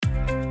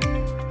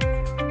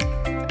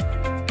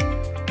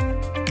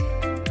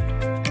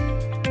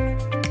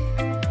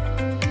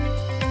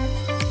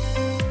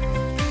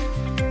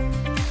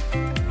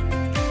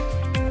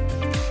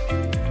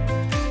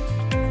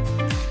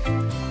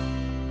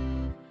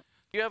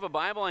If you have a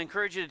Bible, I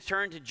encourage you to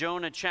turn to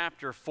Jonah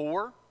chapter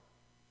 4.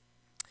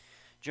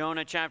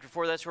 Jonah chapter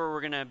 4, that's where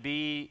we're going to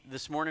be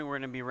this morning. We're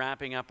going to be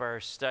wrapping up our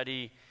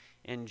study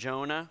in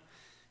Jonah.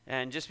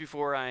 And just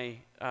before I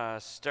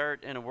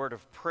start in a word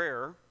of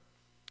prayer,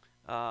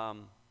 I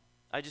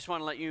just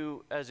want to let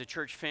you as a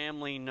church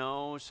family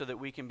know so that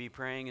we can be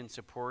praying and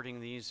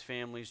supporting these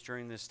families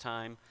during this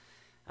time.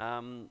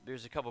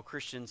 There's a couple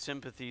Christian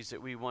sympathies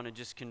that we want to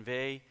just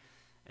convey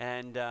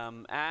and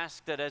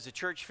ask that as a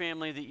church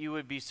family that you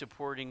would be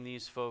supporting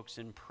these folks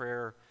in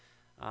prayer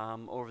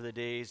over the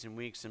days and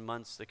weeks and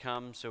months to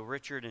come. So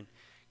Richard and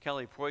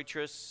Kelly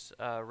Poitras,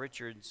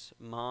 Richard's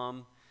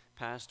mom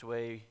passed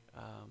away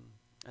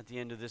at the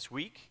end of this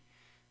week.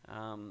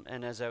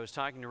 And as I was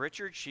talking to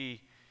Richard,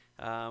 she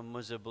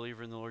was a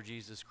believer in the Lord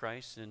Jesus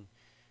Christ, and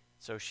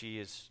so she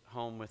is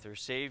home with her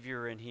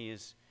Savior, and he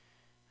is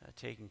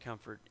taking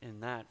comfort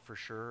in that for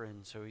sure,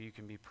 and so you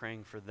can be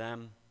praying for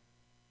them.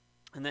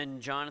 And then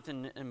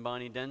Jonathan and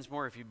Bonnie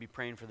Densmore, if you'd be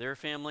praying for their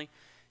family.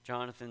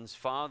 Jonathan's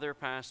father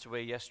passed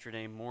away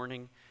yesterday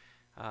morning.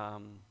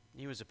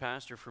 He was a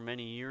pastor for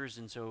many years,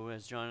 and so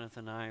as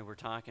Jonathan and I were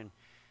talking,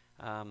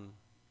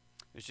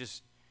 it was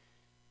just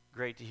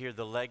great to hear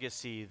the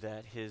legacy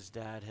that his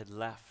dad had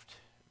left,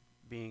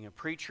 being a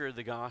preacher of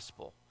the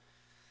gospel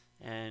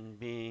and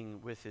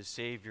being with his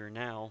Savior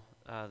now.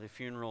 The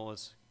funeral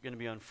is going to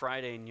be on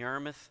Friday in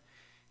Yarmouth.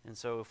 And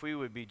so if we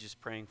would be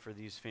just praying for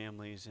these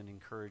families and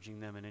encouraging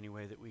them in any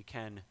way that we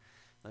can,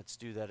 let's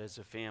do that as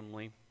a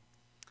family.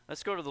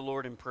 Let's go to the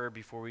Lord in prayer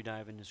before we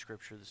dive into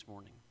Scripture this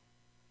morning.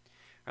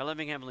 Our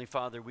loving Heavenly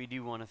Father, we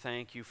do want to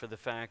thank you for the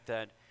fact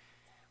that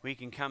we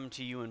can come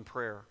to you in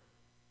prayer.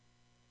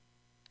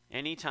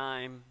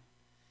 Anytime,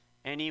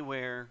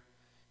 anywhere,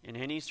 in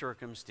any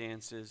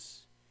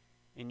circumstances,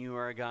 and you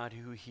are a God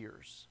who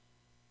hears.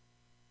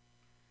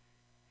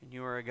 And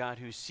you are a God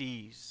who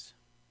sees.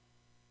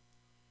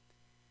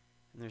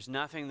 And there's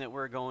nothing that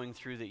we're going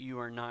through that you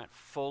are not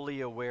fully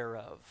aware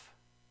of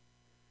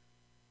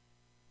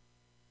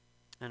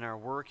and are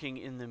working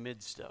in the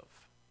midst of.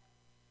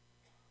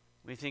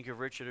 We think of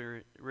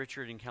Richard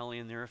and Kelly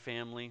and their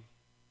family.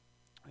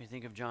 We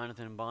think of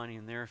Jonathan and Bonnie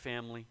and their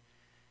family.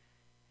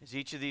 As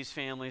each of these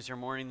families are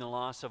mourning the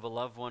loss of a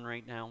loved one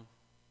right now,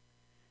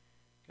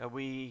 God,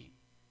 we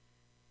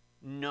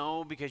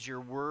know because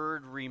your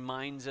word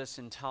reminds us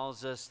and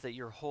tells us that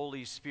your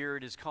Holy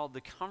Spirit is called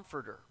the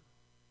Comforter.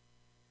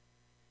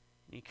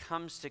 He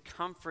comes to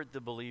comfort the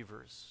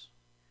believers.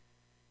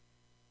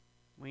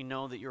 We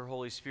know that your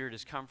Holy Spirit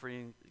is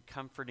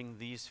comforting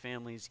these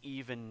families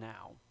even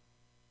now.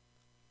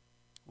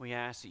 We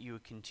ask that you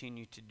would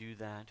continue to do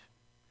that.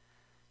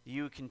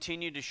 You would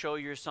continue to show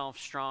yourself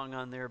strong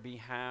on their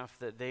behalf,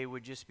 that they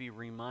would just be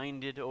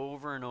reminded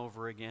over and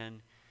over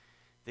again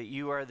that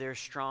you are their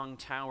strong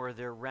tower,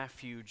 their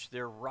refuge,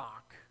 their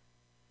rock,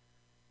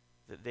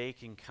 that they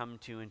can come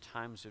to in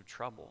times of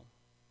trouble,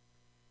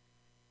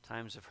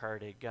 times of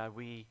heartache. God,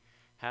 we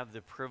have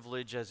the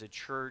privilege as a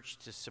church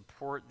to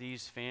support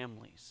these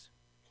families,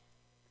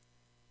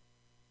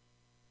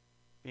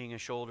 being a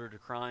shoulder to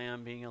cry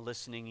on, being a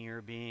listening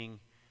ear, being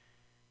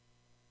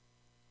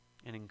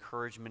an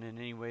encouragement in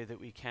any way that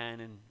we can.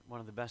 And one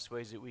of the best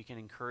ways that we can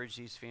encourage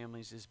these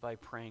families is by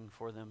praying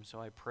for them. So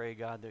I pray,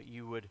 God, that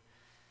you would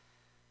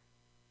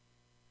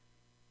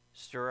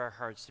stir our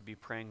hearts to be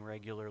praying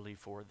regularly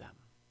for them.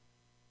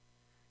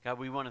 God,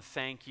 we want to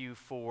thank you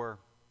for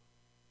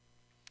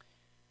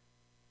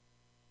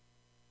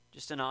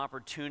just an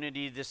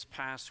opportunity this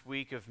past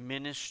week of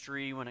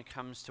ministry when it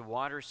comes to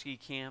water ski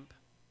camp.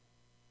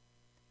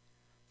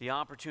 The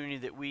opportunity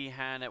that we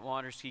had at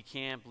water ski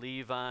camp,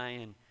 Levi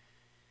and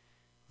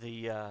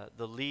the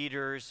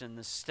leaders and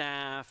the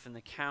staff and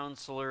the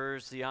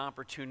counselors, the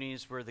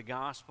opportunities where the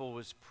gospel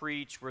was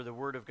preached, where the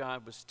word of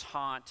God was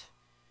taught,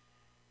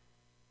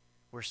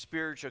 where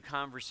spiritual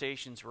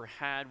conversations were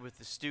had with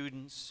the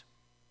students,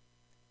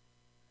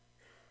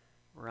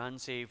 where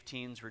unsaved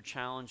teens were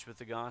challenged with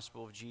the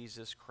gospel of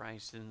Jesus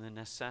Christ and the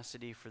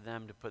necessity for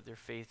them to put their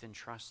faith and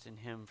trust in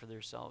him for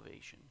their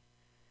salvation.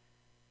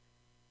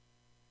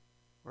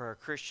 Where our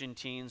Christian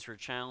teens were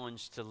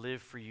challenged to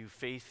live for you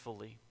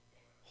faithfully,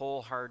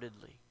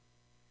 wholeheartedly.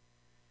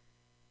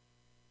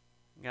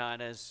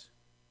 God, as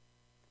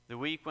the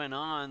week went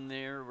on,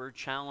 there were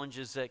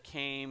challenges that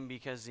came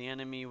because the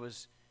enemy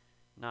was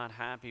not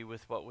happy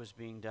with what was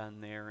being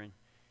done there, and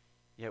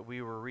yet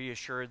we were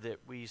reassured that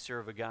we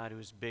serve a God who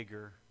is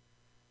bigger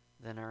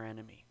than our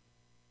enemy.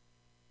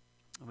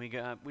 And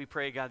we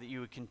pray, God, that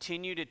you would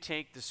continue to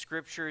take the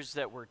scriptures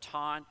that were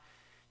taught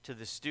to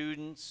the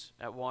students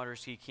at Water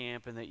Ski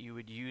Camp, and that you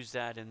would use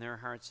that in their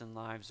hearts and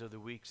lives over the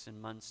weeks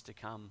and months to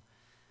come,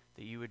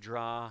 that you would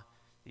draw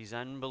these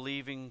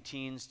unbelieving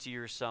teens to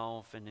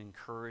yourself and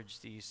encourage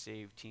these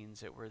saved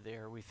teens that were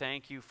there. We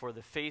thank you for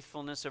the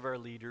faithfulness of our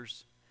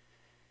leaders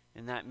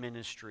in that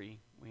ministry.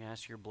 We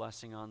ask your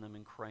blessing on them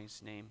in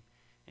Christ's name.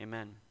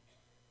 Amen.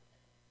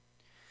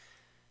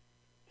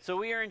 So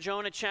we are in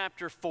Jonah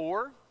chapter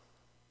 4.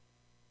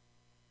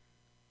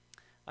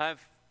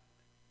 I've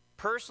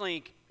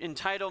personally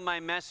entitled my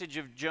message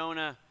of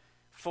Jonah,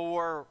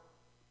 4,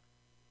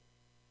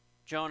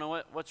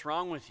 Jonah, what's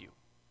wrong with you?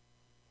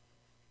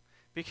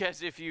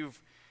 Because if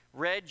you've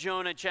read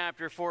Jonah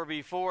chapter 4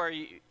 before,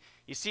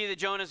 you see that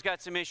Jonah's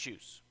got some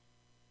issues.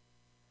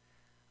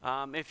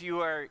 If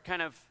you are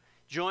kind of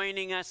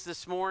joining us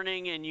this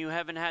morning and you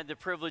haven't had the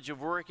privilege of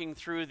working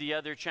through the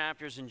other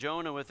chapters in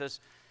Jonah with us,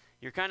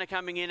 you're kind of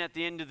coming in at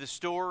the end of the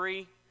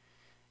story,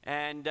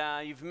 and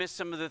you've missed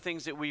some of the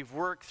things that we've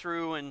worked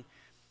through. And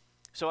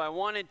so I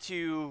wanted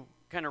to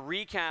kind of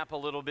recap a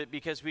little bit,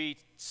 because we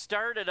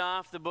started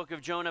off the book of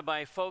Jonah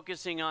by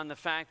focusing on the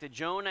fact that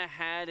Jonah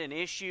had an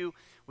issue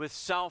with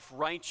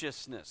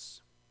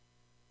self-righteousness.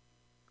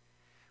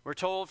 We're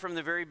told from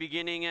the very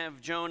beginning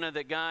of Jonah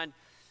that God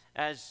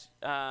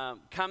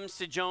comes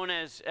to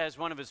Jonah as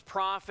one of his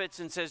prophets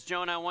and says,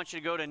 Jonah, I want you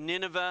to go to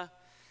Nineveh,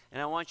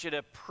 and I want you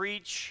to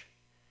preach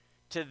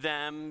to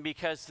them,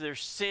 because their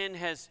sin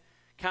has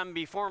come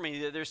before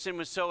me. Their sin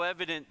was so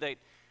evident that,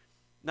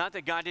 not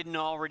that God didn't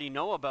already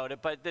know about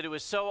it, but that it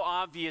was so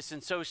obvious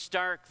and so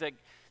stark that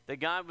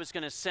God was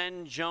going to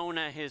send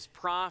Jonah, his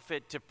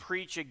prophet, to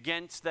preach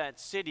against that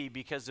city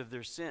because of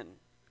their sin.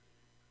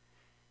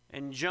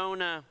 And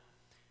Jonah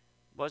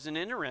wasn't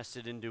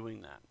interested in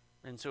doing that.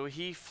 And so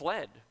he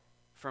fled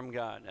from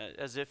God,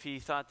 as if he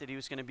thought that he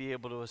was going to be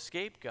able to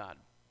escape God.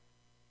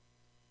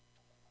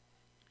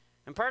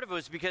 And part of it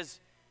was because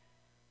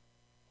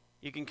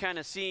you can kind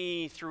of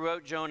see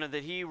throughout Jonah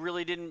that he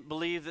really didn't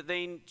believe that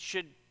they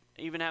should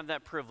even have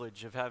that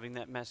privilege of having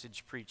that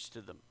message preached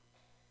to them.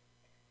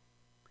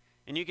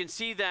 And you can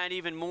see that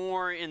even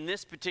more in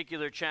this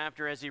particular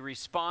chapter as he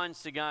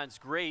responds to God's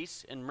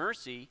grace and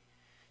mercy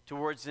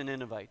towards the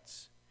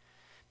Ninevites.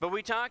 But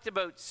we talked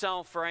about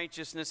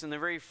self-righteousness in the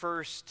very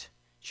first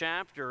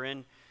chapter,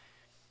 and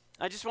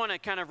I just want to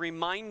kind of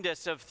remind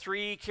us of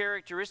 3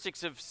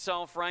 characteristics of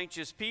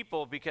self-righteous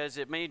people, because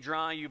it may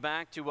draw you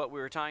back to what we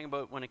were talking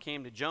about when it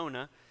came to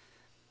Jonah.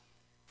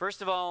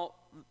 First of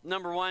all,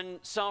 number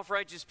 1,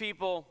 self-righteous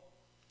people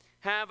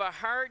have a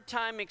hard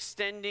time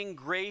extending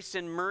grace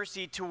and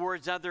mercy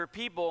towards other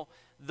people,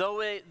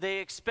 though they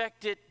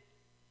expect it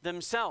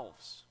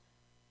themselves.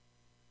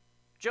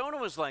 Jonah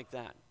was like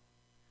that.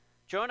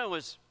 Jonah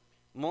was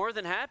more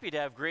than happy to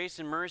have grace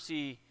and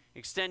mercy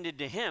extended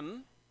to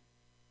him.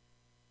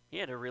 He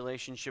had a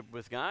relationship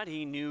with God.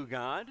 He knew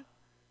God.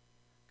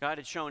 God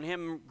had shown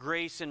him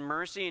grace and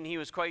mercy, and he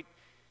was quite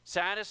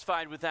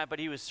satisfied with that, but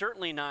he was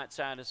certainly not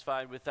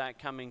satisfied with that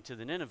coming to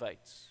the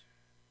Ninevites.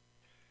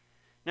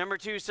 Number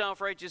 2,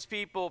 self-righteous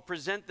people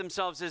present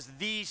themselves as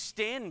the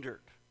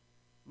standard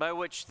by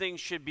which things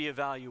should be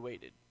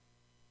evaluated.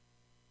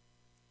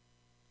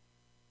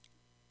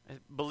 I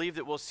believe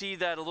that we'll see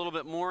that a little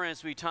bit more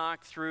as we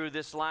talk through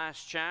this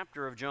last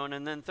chapter of Jonah.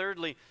 And then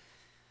thirdly,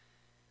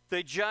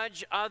 they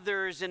judge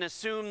others and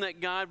assume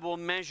that God will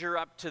measure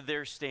up to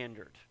their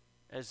standard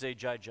as they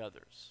judge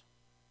others.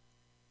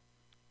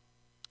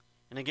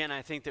 And again,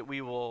 I think that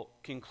we will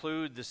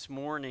conclude this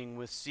morning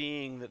with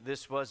seeing that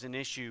this was an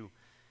issue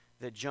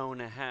that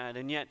Jonah had.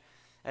 And yet,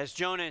 as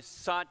Jonah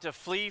sought to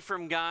flee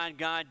from God,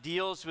 God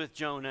deals with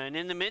Jonah. And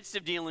in the midst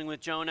of dealing with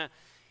Jonah,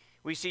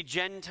 we see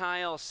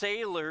Gentile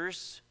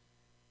sailors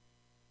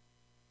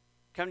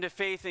come to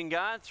faith in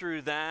God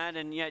through that,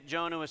 and yet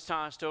Jonah was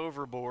tossed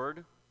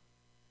overboard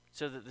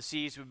so that the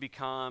seas would be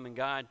calm, and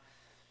God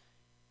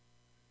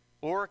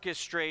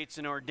orchestrates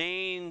and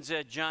ordains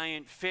a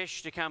giant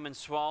fish to come and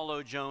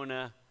swallow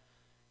Jonah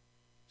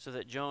so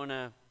that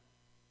Jonah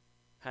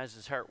has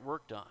his heart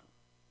worked on.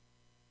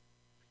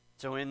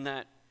 So in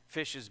that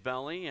fish's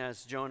belly,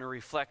 as Jonah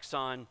reflects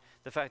on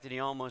the fact that he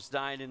almost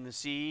died in the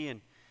sea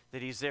and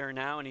that he's there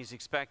now and he's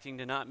expecting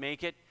to not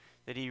make it,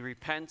 that he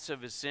repents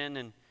of his sin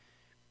and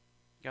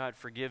God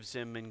forgives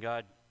him, and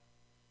God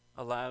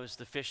allows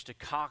the fish to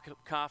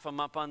cough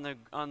him up on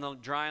the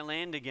dry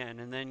land again.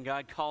 And then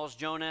God calls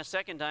Jonah a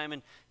second time,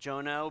 and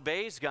Jonah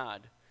obeys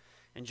God.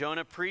 And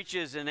Jonah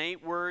preaches an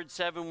 8-word,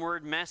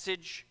 7-word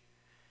message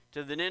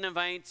to the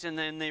Ninevites, and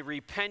then they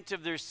repent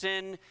of their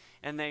sin,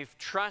 and they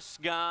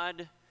trust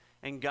God,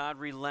 and God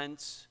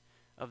relents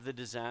of the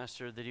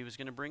disaster that he was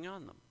going to bring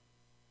on them.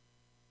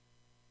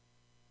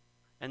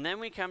 And then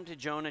we come to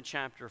Jonah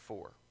chapter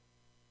 4.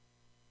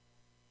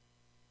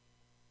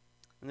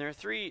 And there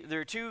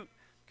are 2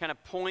 kind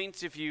of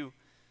points. If you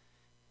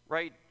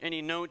write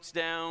any notes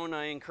down,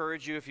 I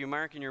encourage you, if you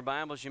mark in your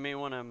Bibles, you may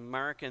want to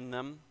mark in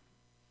them.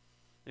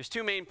 There's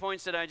 2 main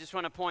points that I just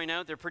want to point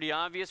out. They're pretty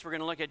obvious. We're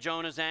going to look at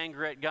Jonah's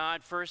anger at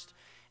God first,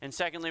 and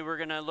secondly, we're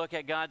going to look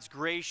at God's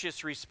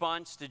gracious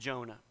response to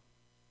Jonah.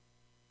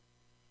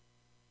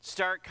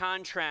 Stark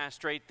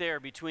contrast right there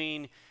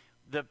between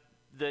the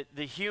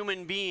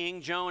human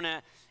being,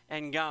 Jonah,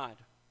 and God.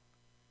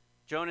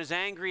 Jonah's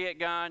angry at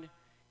God.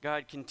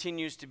 God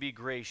continues to be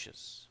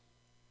gracious.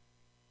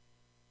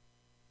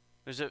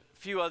 There's a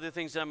few other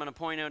things that I'm going to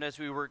point out as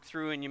we work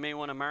through, and you may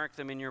want to mark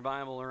them in your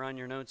Bible or on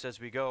your notes as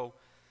we go.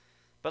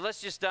 But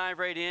let's just dive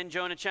right in.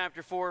 Jonah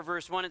chapter 4,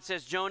 verse 1, it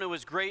says, Jonah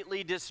was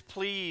greatly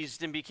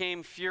displeased and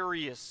became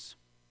furious.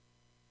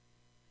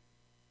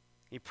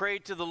 He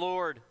prayed to the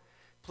Lord,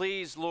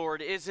 Please,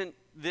 Lord, isn't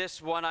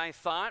this what I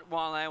thought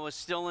while I was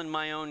still in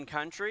my own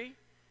country?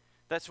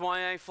 That's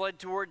why I fled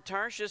toward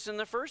Tarshish in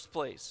the first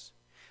place.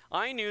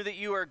 I knew that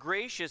you are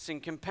gracious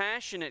and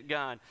compassionate,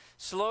 God,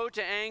 slow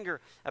to anger,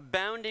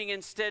 abounding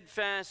in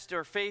steadfast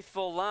or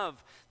faithful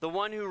love, the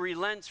one who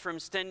relents from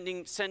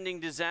sending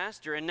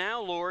disaster. And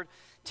now, Lord,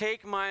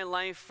 take my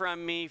life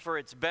from me, for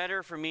it's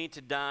better for me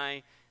to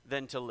die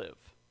than to live.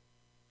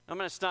 I'm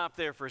going to stop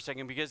there for a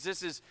second because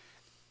this is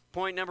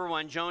point number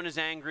one. Jonah's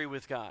angry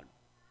with God.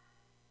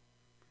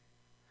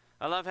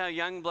 I love how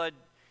Youngblood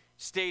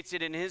states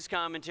it in his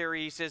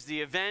commentary. He says,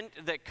 the event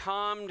that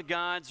calmed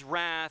God's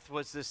wrath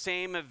was the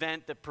same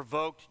event that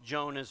provoked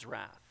Jonah's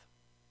wrath.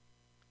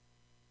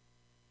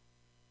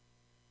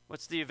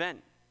 What's the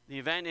event? The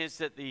event is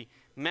that the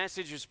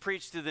message was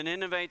preached to the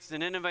Ninevites. The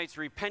Ninevites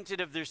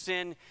repented of their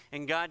sin,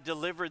 and God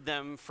delivered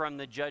them from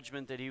the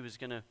judgment that he was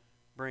going to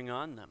bring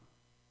on them.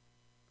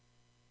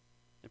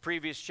 The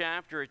previous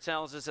chapter, it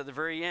tells us at the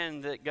very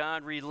end that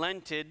God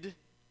relented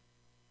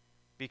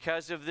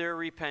because of their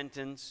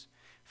repentance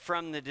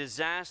from the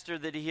disaster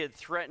that he had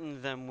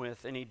threatened them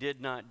with, and he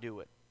did not do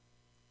it.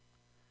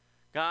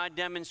 God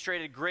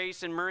demonstrated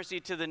grace and mercy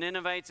to the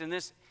Ninevites, and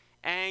this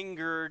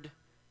angered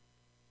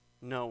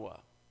Noah.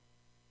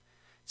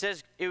 It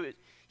says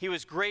he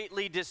was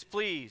greatly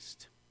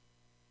displeased.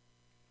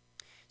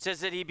 It says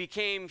that he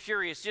became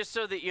furious. Just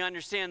so that you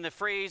understand, the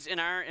phrase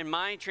in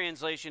my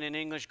translation in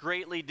English,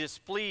 greatly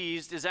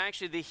displeased, is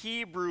actually the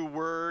Hebrew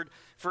word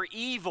for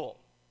evil.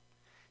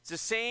 It's the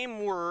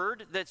same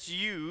word that's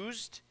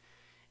used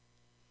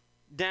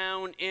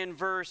down in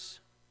verse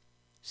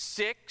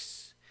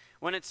 6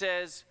 when it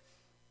says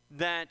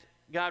that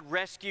God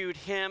rescued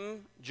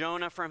him,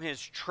 Jonah, from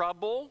his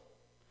trouble.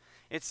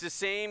 It's the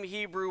same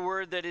Hebrew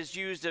word that is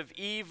used of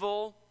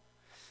evil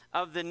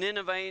of the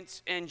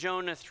Ninevites in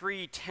Jonah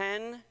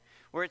 3:10,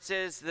 where it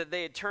says that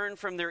they had turned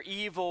from their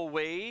evil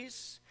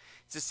ways.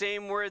 It's the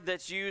same word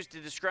that's used to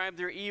describe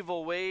their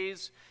evil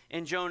ways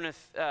in Jonah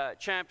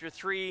chapter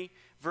 3,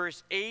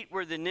 verse 8,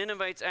 where the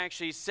Ninevites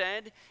actually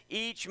said,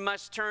 each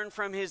must turn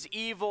from his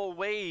evil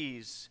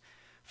ways,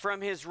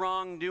 from his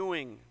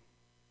wrongdoing.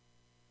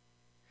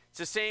 It's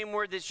the same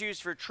word that's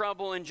used for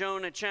trouble in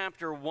Jonah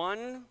chapter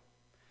 1,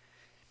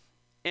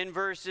 in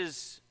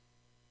verses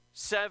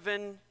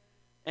 7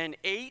 and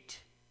 8.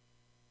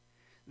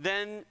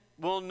 Then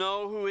we'll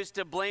know who is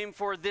to blame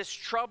for this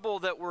trouble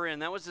that we're in.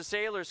 That was the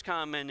sailors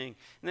commenting.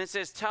 And it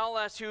says, tell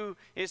us who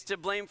is to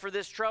blame for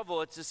this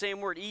trouble. It's the same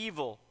word,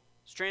 evil.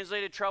 It's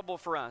translated trouble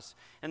for us.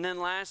 And then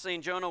lastly,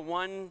 in Jonah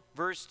 1,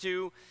 verse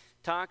 2,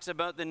 talks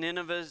about the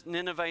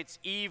Ninevites'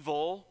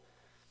 evil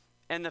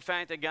and the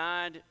fact that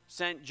God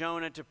sent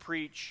Jonah to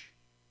preach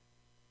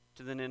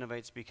to the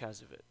Ninevites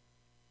because of it.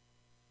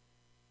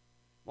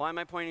 Why am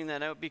I pointing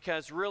that out?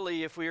 Because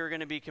really, if we are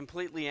going to be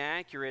completely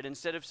accurate,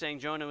 instead of saying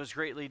Jonah was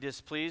greatly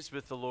displeased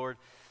with the Lord,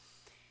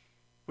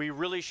 we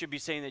really should be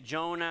saying that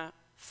Jonah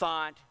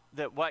thought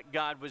that what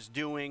God was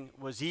doing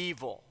was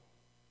evil.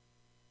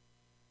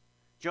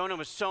 Jonah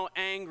was so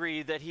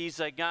angry that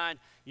he's like, God,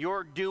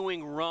 you're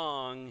doing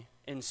wrong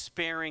in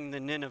sparing the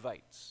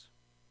Ninevites.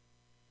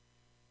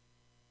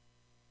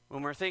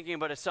 When we're thinking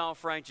about a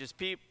self-righteous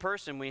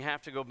person, we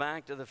have to go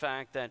back to the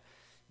fact that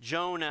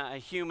Jonah, a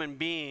human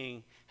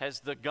being,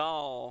 has the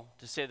gall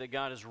to say that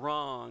God is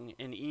wrong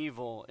and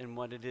evil in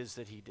what it is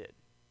that he did.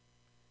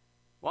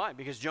 Why?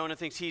 Because Jonah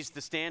thinks he's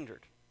the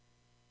standard.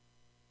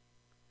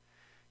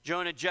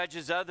 Jonah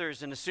judges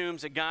others and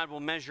assumes that God will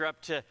measure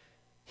up to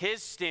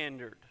his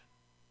standard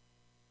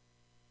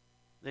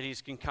that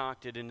he's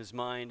concocted in his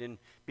mind. And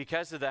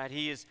because of that,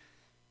 he is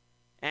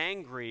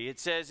angry. It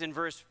says in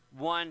verse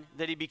 1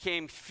 that he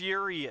became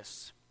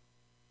furious.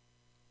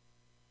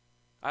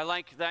 I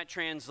like that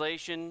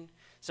translation.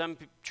 Some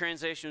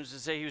translations would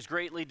say he was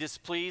greatly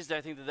displeased.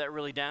 I think that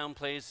really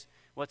downplays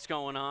what's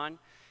going on.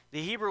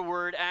 The Hebrew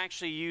word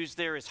actually used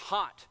there is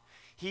hot.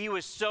 He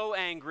was so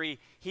angry,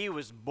 he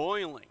was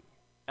boiling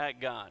at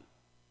God.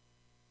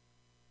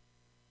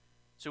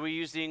 So we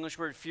use the English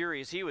word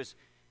furious. He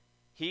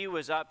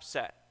was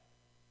upset,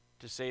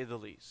 to say the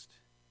least,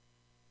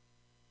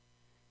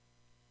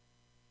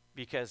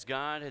 because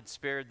God had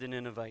spared the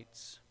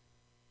Ninevites.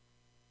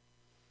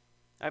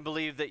 I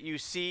believe that you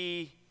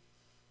see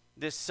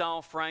this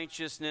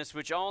self-righteousness,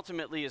 which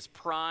ultimately is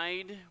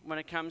pride when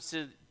it comes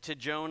to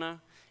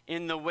Jonah,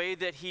 in the way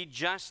that he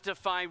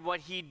justified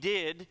what he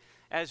did,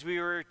 as we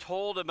were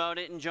told about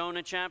it in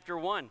Jonah chapter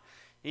 1.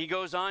 He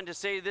goes on to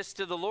say this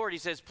to the Lord. He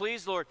says,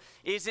 please, Lord,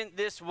 isn't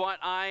this what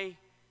I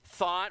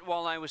thought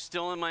while I was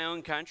still in my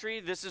own country?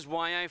 This is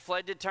why I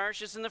fled to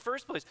Tarshish in the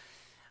first place.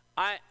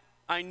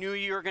 I knew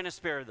you were going to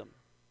spare them.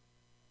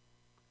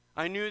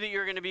 I knew that you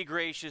were going to be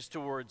gracious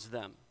towards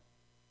them.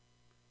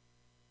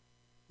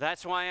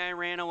 That's why I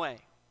ran away.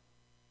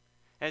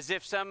 As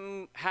if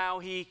somehow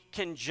he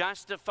can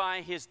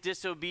justify his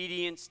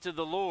disobedience to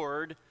the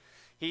Lord.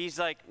 He's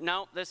like,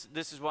 no, this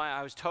is why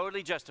I was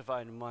totally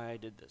justified in why I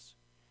did this.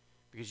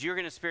 Because you're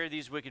going to spare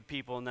these wicked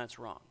people, and that's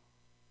wrong.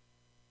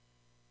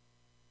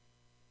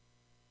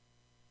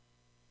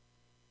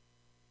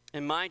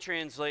 In my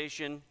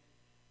translation,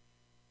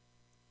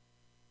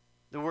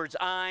 the words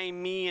I,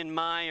 me, and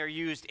my are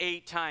used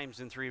 8 times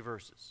in 3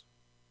 verses.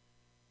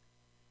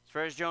 As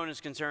far as Jonah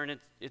is concerned,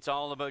 it's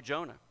all about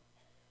Jonah.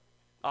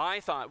 I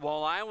thought,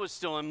 well, I was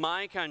still in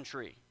my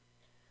country.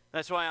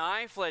 That's why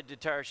I fled to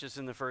Tarshish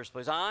in the first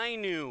place. I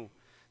knew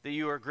that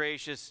you are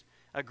gracious,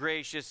 a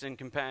gracious and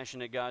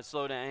compassionate God,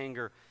 slow to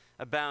anger,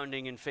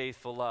 abounding in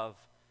faithful love,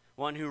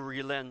 one who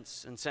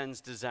relents and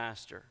sends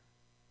disaster.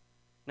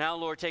 Now,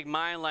 Lord, take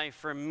my life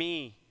from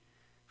me,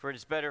 for it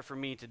is better for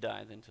me to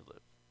die than to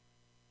live.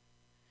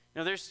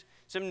 Now, there's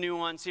some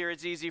nuance here.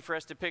 It's easy for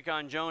us to pick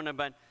on Jonah,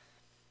 but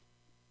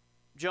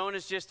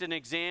Jonah's just an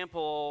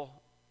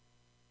example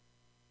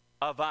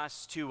of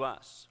us to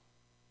us.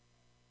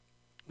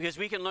 Because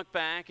we can look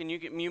back, and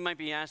you might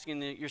be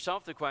asking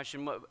yourself the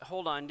question,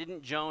 hold on,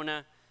 didn't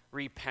Jonah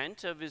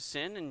repent of his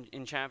sin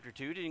in chapter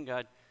 2? Didn't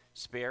God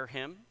spare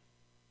him?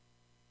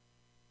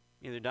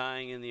 Either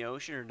dying in the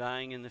ocean or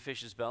dying in the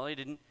fish's belly.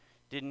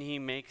 Didn't he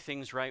make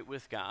things right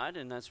with God?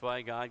 And that's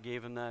why God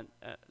gave him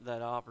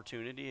that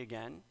opportunity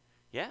again?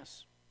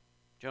 Yes.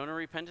 Jonah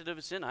repented of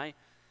his sin.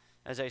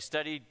 As I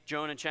studied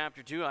Jonah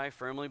chapter 2, I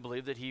firmly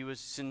believe that he was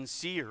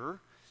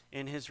sincere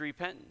in his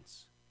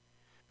repentance.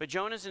 But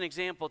Jonah's an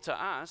example to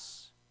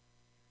us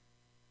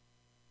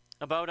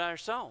about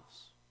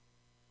ourselves.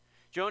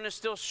 Jonah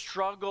still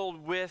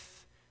struggled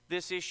with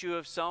this issue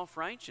of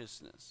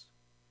self-righteousness.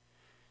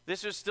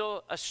 This was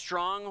still a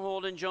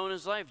stronghold in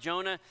Jonah's life.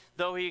 Jonah,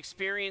 though he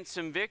experienced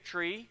some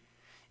victory,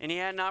 and he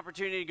had an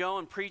opportunity to go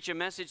and preach a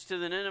message to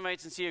the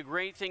Ninevites and see a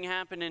great thing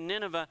happen in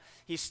Nineveh,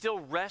 he still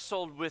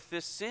wrestled with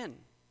this sin.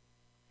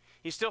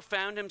 He still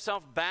found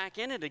himself back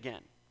in it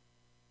again.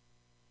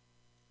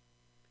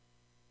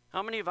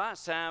 How many of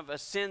us have a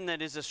sin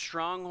that is a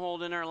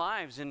stronghold in our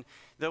lives, and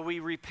though we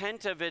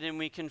repent of it and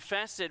we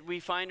confess it, we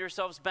find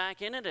ourselves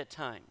back in it at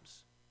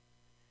times?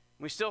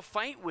 We still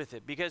fight with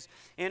it because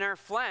in our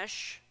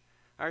flesh,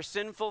 our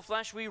sinful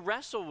flesh, we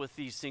wrestle with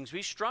these things.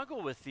 We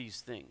struggle with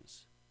these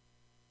things.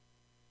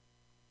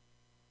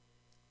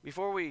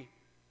 Before we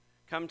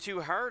come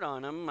too hard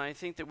on them, I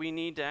think that we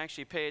need to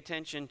actually pay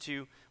attention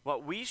to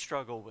what we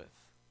struggle with.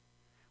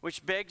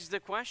 Which begs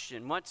the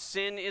question, what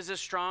sin is a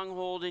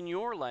stronghold in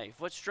your life?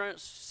 What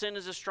sin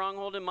is a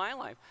stronghold in my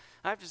life?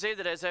 I have to say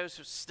that as I was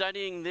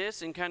studying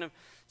this and kind of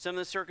some of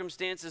the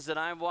circumstances that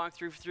I've walked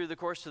through the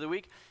course of the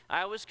week,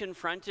 I was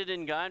confronted,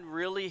 and God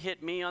really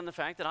hit me on the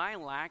fact that I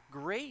lack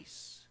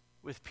grace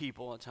with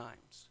people at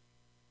times.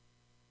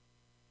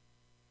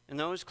 And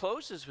those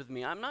closest with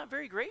me, I'm not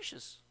very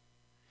gracious.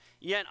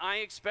 Yet I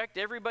expect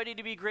everybody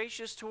to be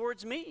gracious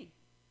towards me.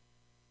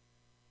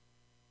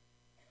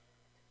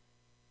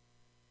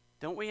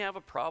 Don't we have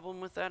a problem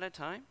with that at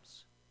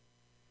times?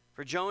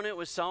 For Jonah, it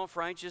was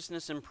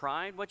self-righteousness and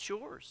pride. What's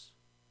yours?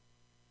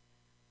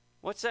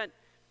 What's that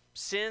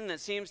sin that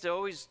seems to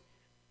always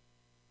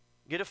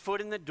get a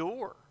foot in the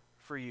door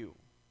for you?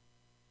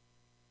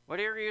 What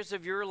areas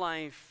of your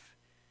life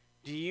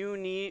do you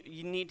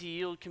need to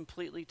yield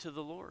completely to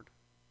the Lord?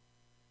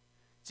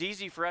 It's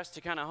easy for us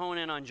to kind of hone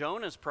in on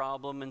Jonah's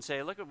problem and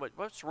say, look at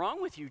what's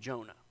wrong with you,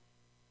 Jonah?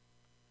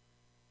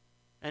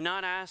 And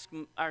not ask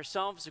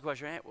ourselves the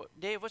question, hey,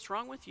 Dave, what's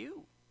wrong with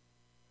you?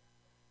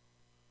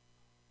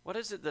 What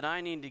is it that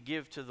I need to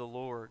give to the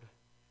Lord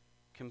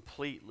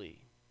completely?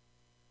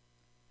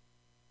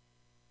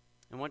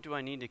 And what do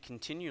I need to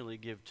continually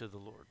give to the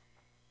Lord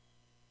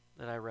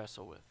that I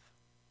wrestle with?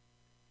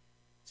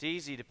 It's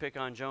easy to pick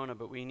on Jonah,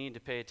 but we need to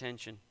pay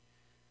attention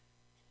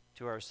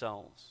to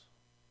ourselves.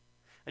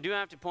 I do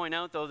have to point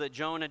out, though, that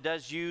Jonah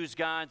does use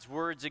God's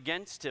words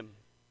against him.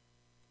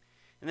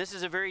 And this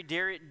is a very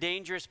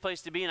dangerous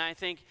place to be, and I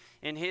think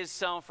in his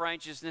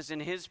self-righteousness,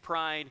 in his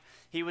pride,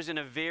 he was in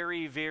a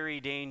very, very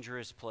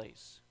dangerous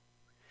place.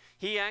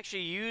 He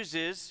actually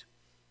uses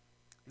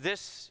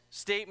this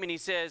statement. He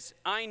says,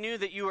 I knew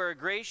that you are a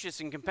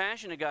gracious and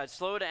compassionate God,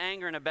 slow to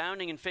anger and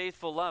abounding in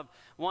faithful love,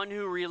 one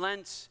who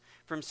relents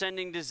from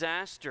sending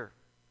disaster.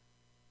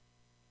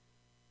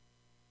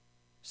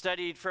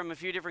 Studied from a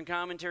few different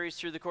commentaries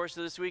through the course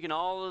of this week, and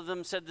all of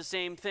them said the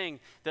same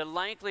thing, that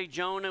likely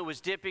Jonah was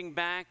dipping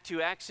back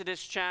to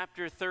Exodus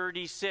chapter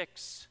 32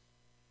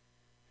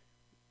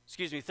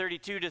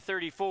 to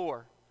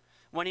 34,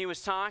 when he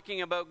was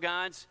talking about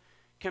God's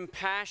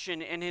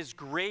compassion and his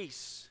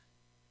grace.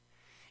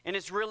 And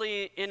it's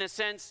really, in a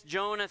sense,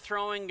 Jonah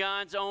throwing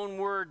God's own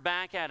word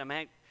back at him.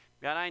 Hey,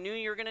 God, I knew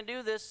you were going to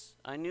do this.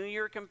 I knew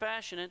you were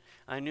compassionate.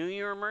 I knew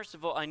you were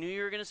merciful. I knew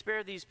you were going to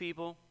spare these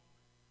people.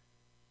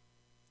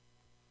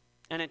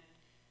 And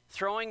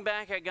throwing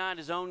back at God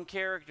his own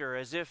character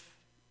as if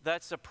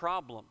that's a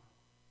problem.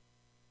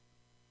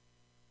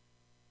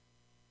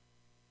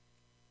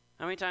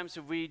 How many times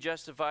have we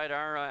justified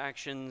our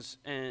actions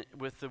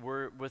with the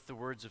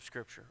words of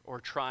Scripture,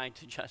 or tried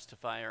to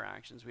justify our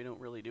actions? We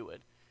don't really do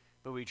it,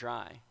 but we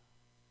try.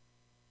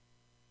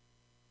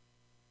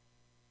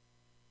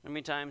 How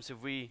many times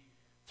have we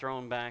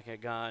thrown back at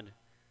God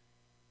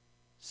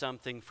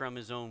something from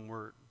his own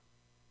word?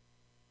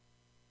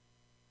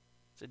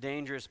 It's a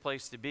dangerous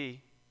place to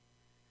be.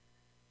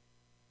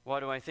 Why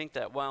do I think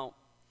that? Well,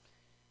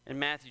 in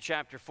Matthew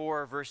chapter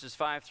 4, verses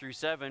 5 through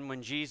 7,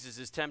 when Jesus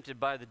is tempted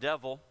by the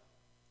devil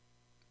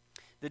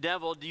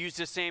used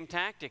the same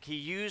tactic. He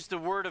used the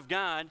word of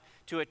God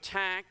to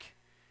attack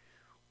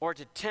or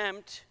to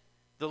tempt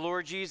the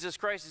Lord Jesus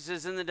Christ. It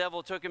says, then the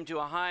devil took him to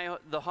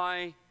the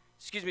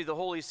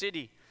holy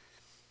city,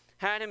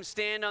 had him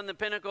stand on the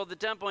pinnacle of the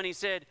temple, and he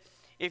said,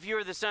 if you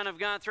are the Son of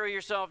God, throw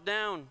yourself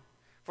down,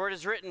 for it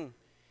is written,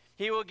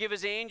 he will give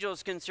his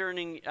angels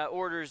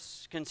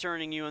orders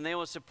concerning you, and they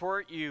will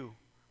support you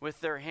with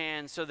their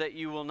hands so that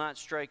you will not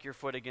strike your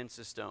foot against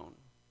a stone.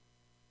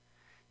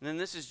 And then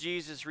this is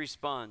Jesus'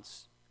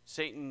 response.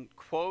 Satan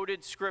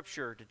quoted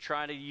Scripture to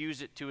try to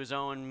use it to his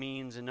own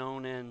means and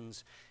own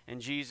ends.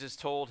 And Jesus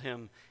told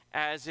him,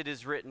 as it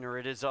is written, or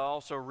it is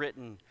also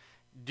written,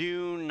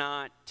 do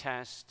not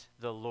test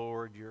the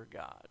Lord your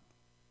God.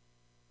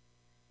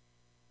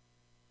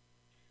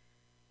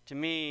 To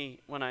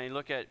me, when I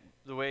look at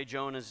the way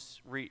Jonah's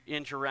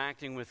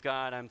interacting with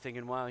God, I'm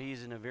thinking, wow,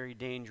 he's in a very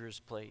dangerous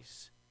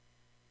place.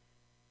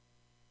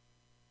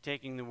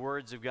 Taking the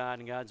words of God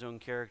and God's own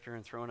character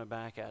and throwing it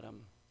back at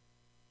him.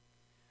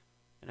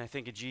 And I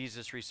think of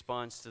Jesus'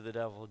 response to the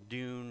devil,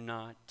 do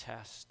not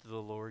test the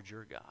Lord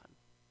your God.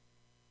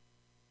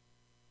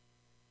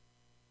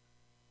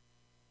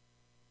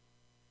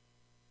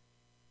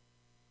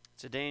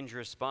 It's a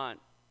dangerous spot.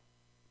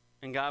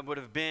 And God would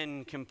have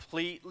been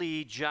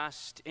completely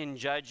just in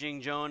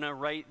judging Jonah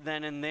right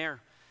then and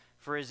there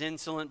for his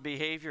insolent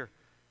behavior.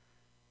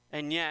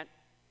 And yet,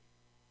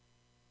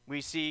 we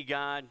see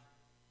God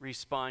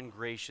respond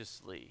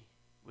graciously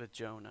with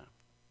Jonah.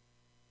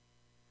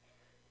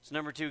 So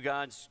number 2,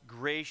 God's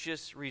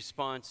gracious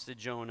response to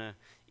Jonah,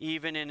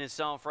 even in his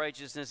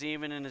self-righteousness,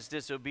 even in his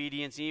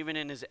disobedience, even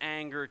in his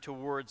anger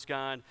towards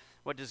God.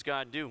 What does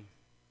God do?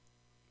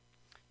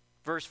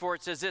 Verse 4,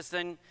 it says this,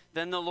 Then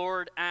the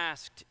Lord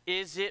asked,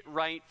 is it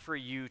right for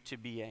you to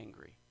be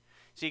angry?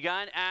 See,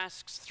 God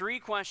asks 3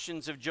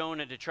 questions of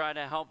Jonah to try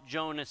to help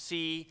Jonah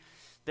see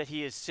that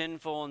he is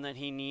sinful and that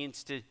he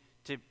needs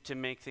to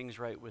make things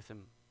right with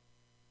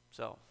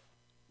himself,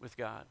 with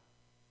God.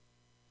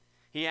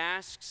 He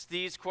asks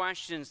these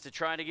questions to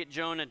try to get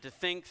Jonah to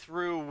think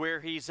through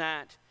where he's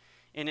at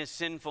in his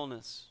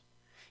sinfulness.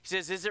 He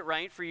says, is it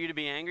right for you to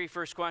be angry?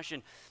 First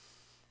question.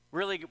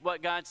 Really,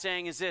 what God's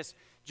saying is this,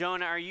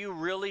 Jonah, are you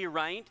really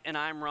right and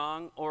I'm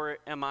wrong, or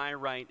am I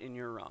right and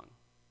you're wrong?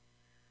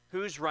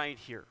 Who's right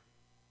here?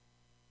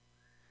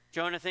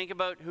 Jonah, think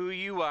about who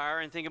you are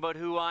and think about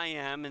who I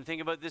am and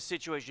think about this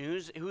situation.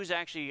 Who's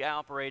actually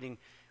operating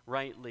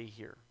rightly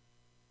here?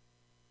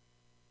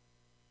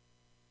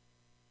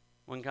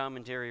 One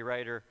commentary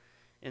writer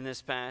in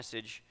this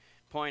passage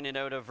pointed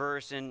out a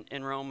verse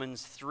in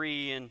Romans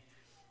 3, and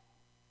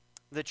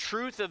the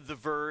truth of the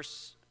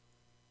verse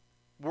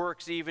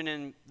works even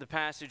in the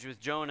passage with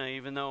Jonah,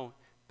 even though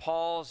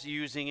Paul's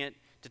using it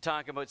to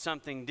talk about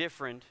something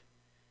different.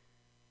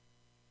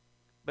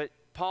 But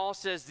Paul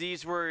says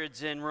these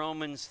words in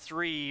Romans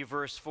 3,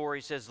 verse 4.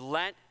 He says,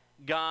 let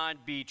God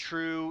be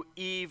true,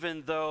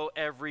 even though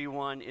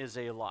everyone is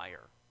a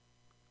liar.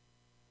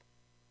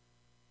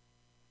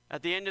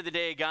 At the end of the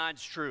day,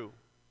 God's true,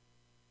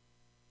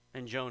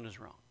 and Jonah's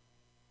wrong.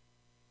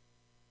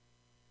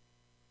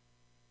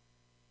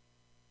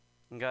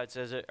 And God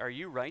says, are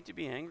you right to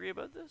be angry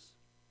about this?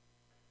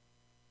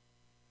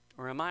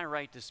 Or am I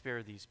right to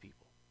spare these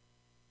people?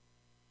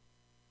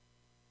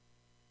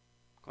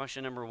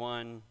 Question number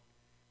 1.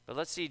 But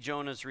let's see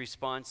Jonah's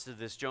response to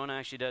this. Jonah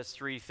actually does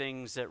 3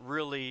 things that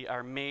really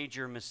are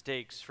major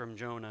mistakes from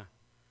Jonah.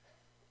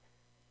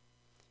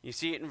 You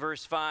see it in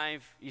verse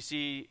 5. You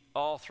see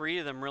all 3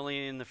 of them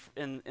really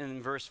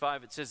in verse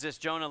 5. It says this,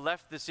 Jonah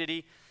left the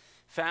city,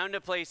 found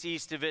a place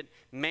east of it,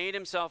 made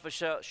himself a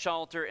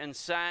shelter, and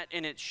sat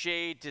in its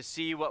shade to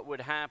see what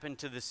would happen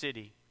to the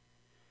city.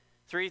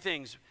 3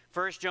 things.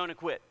 First, Jonah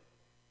quit.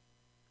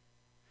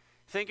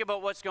 Think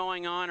about what's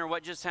going on or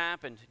what just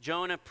happened.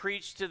 Jonah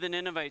preached to the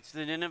Ninevites.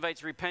 The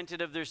Ninevites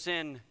repented of their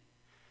sin.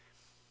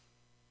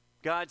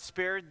 God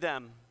spared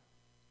them.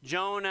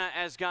 Jonah,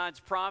 as God's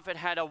prophet,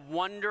 had a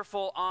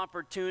wonderful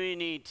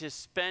opportunity to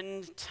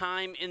spend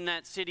time in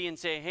that city and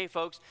say, hey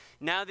folks,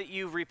 now that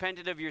you've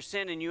repented of your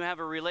sin and you have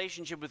a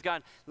relationship with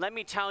God, let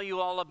me tell you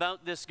all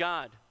about this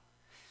God.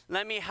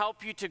 Let me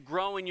help you to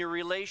grow in your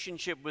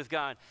relationship with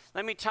God.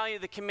 Let me tell you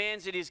the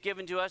commands that He's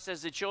given to us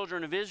as the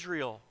children of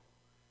Israel.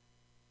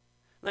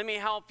 Let me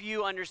help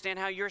you understand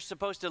how you're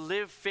supposed to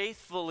live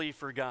faithfully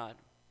for God.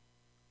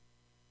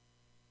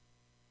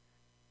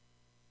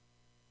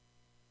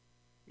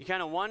 You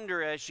kind of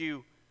wonder as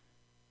you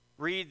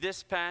read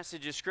this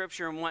passage of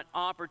Scripture and what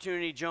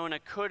opportunity Jonah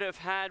could have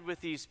had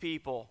with these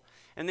people.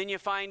 And then you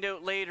find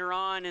out later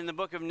on in the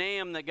book of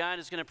Nahum that God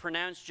is going to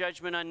pronounce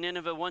judgment on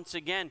Nineveh once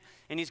again,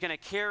 and He's going to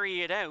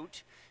carry it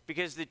out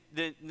because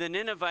the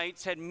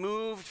Ninevites had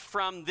moved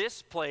from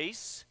this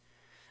place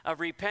of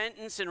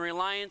repentance and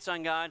reliance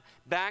on God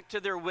back to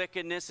their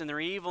wickedness and their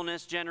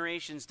evilness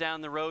generations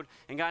down the road,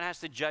 and God has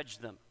to judge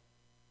them.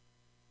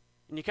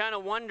 And you kind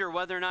of wonder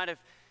whether or not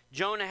if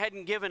Jonah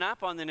hadn't given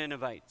up on the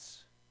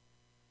Ninevites,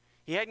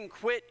 he hadn't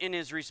quit in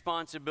his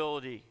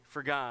responsibility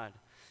for God,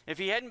 if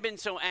he hadn't been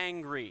so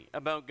angry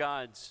about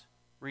God's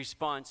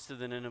response to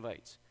the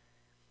Ninevites,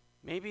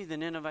 maybe the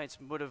Ninevites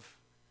would have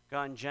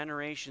gone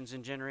generations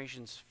and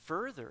generations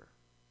further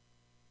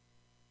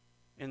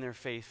in their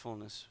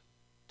faithfulness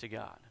to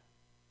God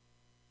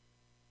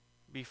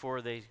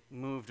before they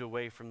moved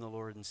away from the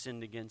Lord and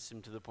sinned against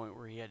him to the point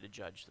where he had to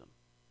judge them.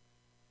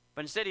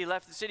 But instead, he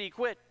left the city, he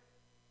quit.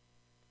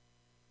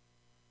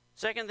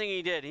 Second thing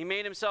he did, he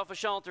made himself a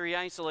shelter, he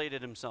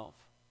isolated himself.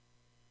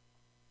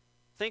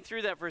 Think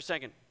through that for a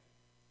second.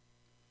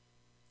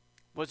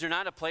 Was there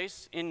not a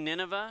place in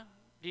Nineveh,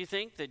 do you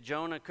think, that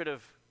Jonah could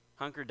have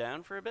hunkered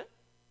down for a bit?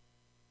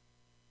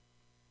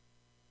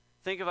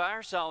 Think of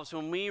ourselves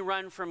when we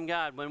run from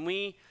God, when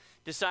we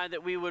decide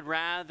that we would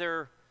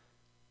rather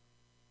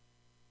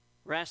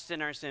rest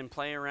in our sin,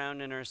 play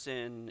around in our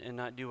sin, and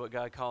not do what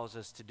God calls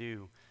us to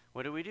do.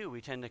 What do? We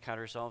tend to cut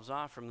ourselves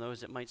off from those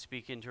that might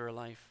speak into our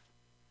life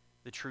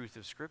the truth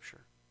of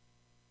Scripture.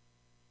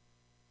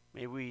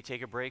 Maybe we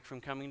take a break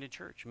from coming to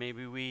church.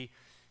 Maybe we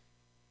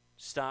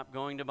stop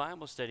going to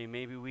Bible study.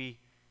 Maybe we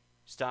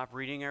stop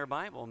reading our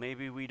Bible.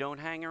 Maybe we don't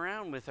hang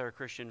around with our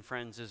Christian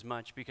friends as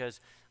much,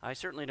 because I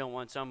certainly don't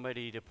want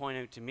somebody to point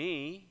out to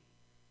me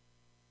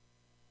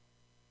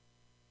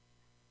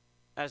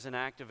as an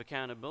act of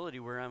accountability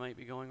where I might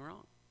be going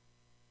wrong.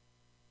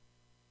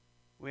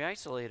 We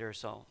isolate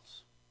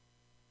ourselves.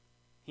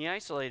 He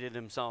isolated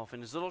himself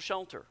in his little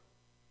shelter.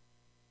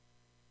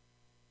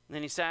 And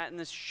then he sat in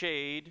the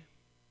shade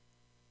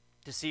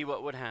to see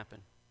what would happen.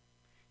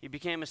 He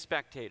became a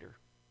spectator.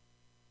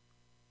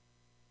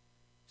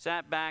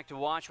 Sat back to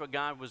watch what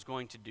God was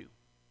going to do.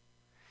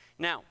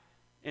 Now,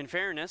 in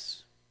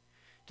fairness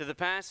to the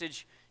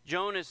passage,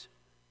 Jonah's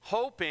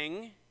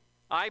hoping,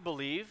 I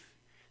believe,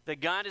 that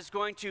God is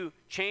going to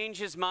change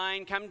his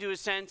mind, come to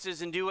his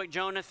senses, and do what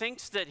Jonah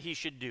thinks that he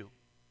should do.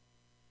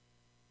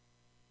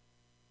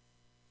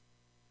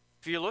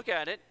 If you look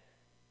at it,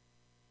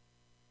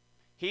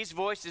 he's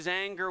voiced his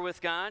anger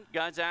with God.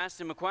 God's asked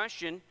him a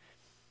question.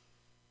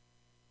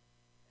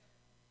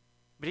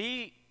 But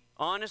he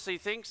honestly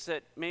thinks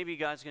that maybe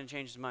God's going to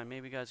change his mind.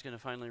 Maybe God's going to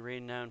finally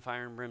rain down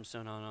fire and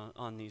brimstone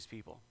on these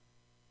people.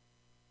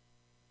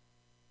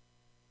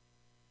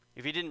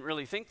 If he didn't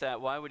really think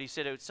that, why would he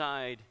sit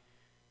outside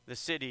the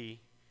city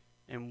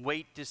and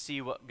wait to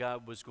see what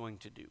God was going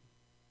to do?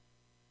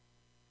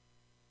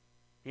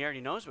 He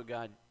already knows what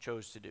God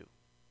chose to do.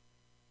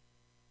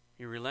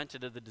 He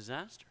relented of the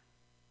disaster.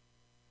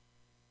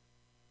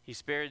 He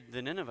spared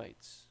the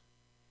Ninevites.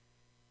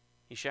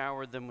 He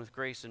showered them with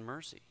grace and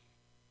mercy.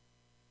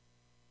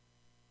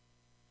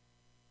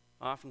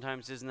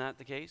 Oftentimes, isn't that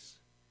the case?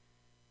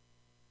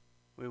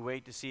 We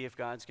wait to see if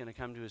God's going to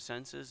come to his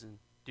senses and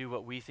do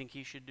what we think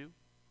he should do.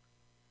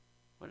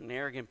 What an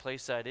arrogant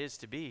place that is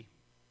to be.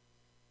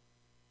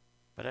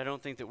 But I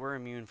don't think that we're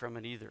immune from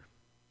it either.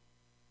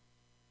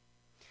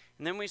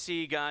 And then we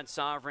see God's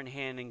sovereign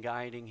hand in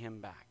guiding him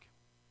back,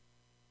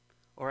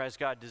 or as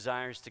God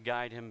desires to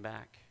guide him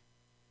back.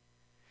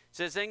 It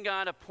says, then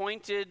God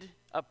appointed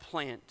a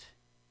plant,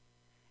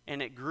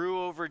 and it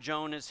grew over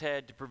Jonah's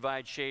head to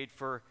provide shade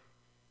for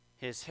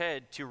his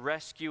head, to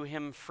rescue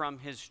him from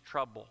his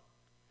trouble.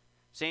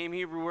 Same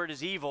Hebrew word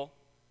as evil.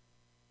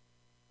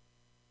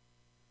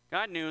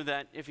 God knew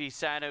that if he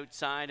sat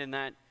outside in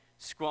that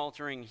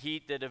sweltering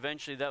heat, that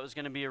eventually that was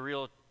going to be a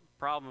real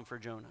problem for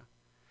Jonah.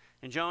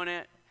 And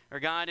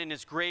God in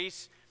his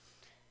grace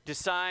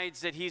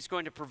decides that he's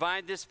going to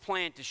provide this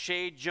plant to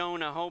shade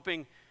Jonah,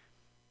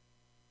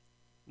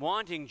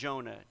 wanting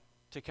Jonah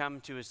to come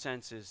to his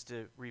senses,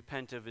 to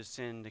repent of his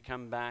sin, to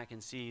come back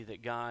and see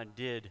that God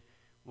did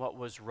what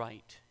was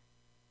right.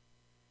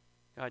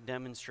 God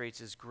demonstrates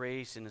his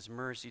grace and his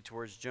mercy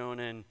towards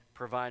Jonah in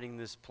providing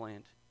this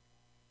plant.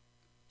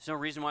 There's no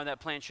reason why that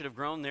plant should have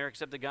grown there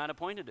except that God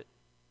appointed it.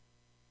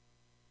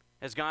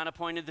 As God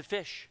appointed the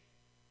fish,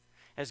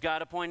 as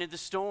God appointed the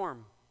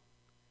storm.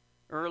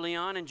 Early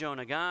on in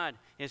Jonah, God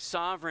is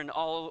sovereign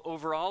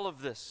over all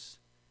of this.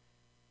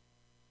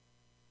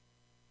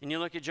 And you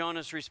look at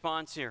Jonah's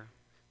response here.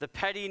 The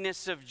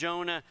pettiness of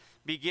Jonah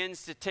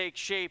begins to take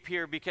shape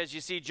here, because you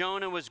see,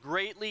 Jonah was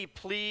greatly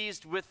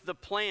pleased with the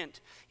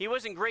plant. He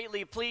wasn't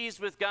greatly pleased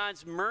with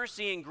God's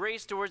mercy and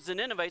grace towards the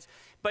Ninevites,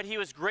 but he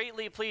was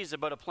greatly pleased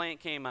about a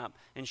plant came up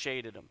and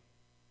shaded him.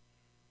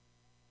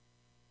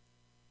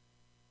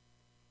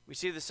 We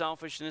see the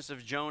selfishness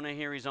of Jonah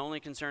here. He's only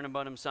concerned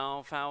about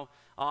himself. How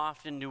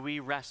often do we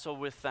wrestle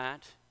with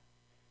that?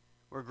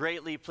 We're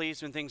greatly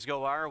pleased when things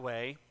go our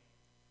way,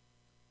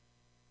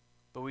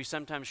 but we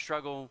sometimes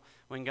struggle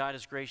when God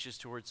is gracious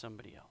towards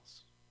somebody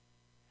else.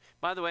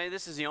 By the way,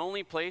 this is the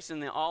only place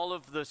in all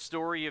of the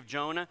story of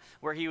Jonah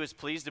where he was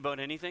pleased about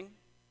anything.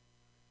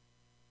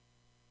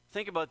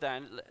 Think about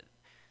that.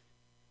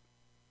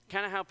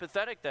 Kind of how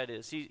pathetic that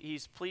is.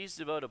 He's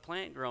pleased about a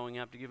plant growing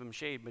up to give him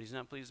shade, but he's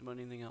not pleased about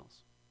anything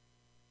else.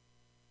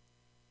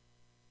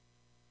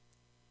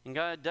 And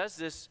God does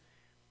this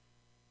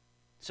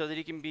so that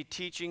he can be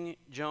teaching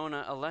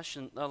Jonah a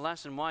lesson.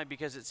 Why?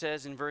 Because it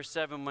says in verse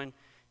 7, when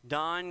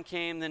Dawn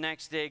came the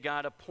next day.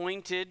 God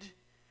appointed,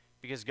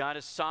 because God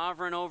is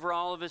sovereign over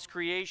all of his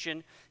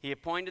creation, he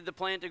appointed the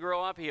plant to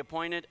grow up. He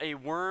appointed a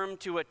worm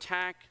to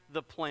attack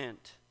the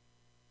plant.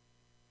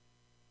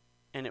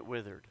 And it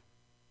withered.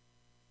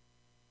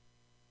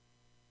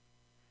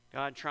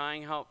 God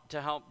trying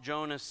to help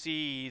Jonah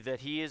see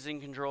that he is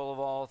in control of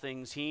all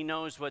things. He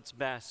knows what's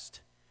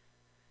best.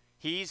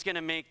 He's going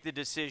to make the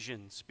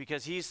decisions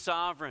because he's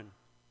sovereign.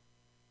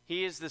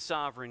 He is the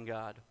sovereign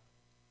God.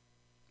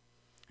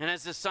 And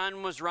as the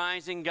sun was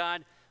rising,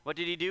 God, what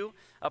did he do?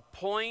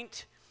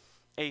 Appoint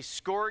a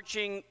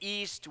scorching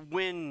east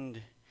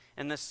wind,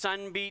 and the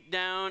sun beat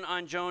down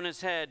on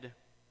Jonah's head,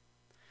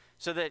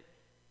 so that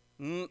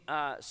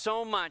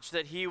so much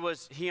that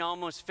he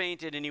almost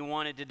fainted and he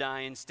wanted to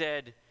die.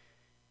 Instead,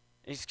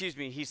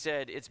 he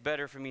said, "It's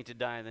better for me to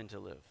die than to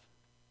live."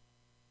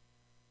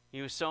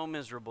 He was so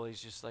miserable.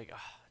 He's just like,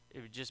 it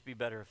would just be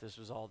better if this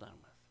was all done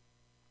with.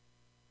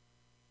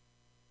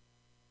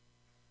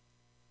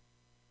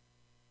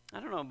 I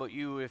don't know about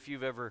you if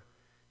you've ever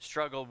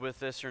struggled with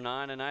this or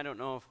not, and I don't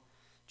know if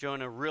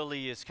Jonah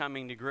really is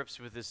coming to grips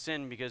with his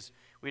sin, because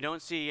we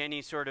don't see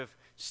any sort of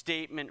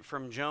statement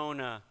from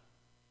Jonah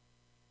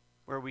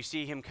where we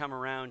see him come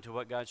around to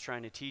what God's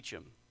trying to teach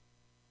him.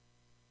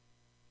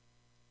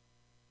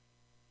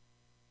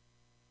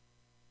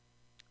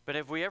 But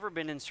have we ever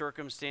been in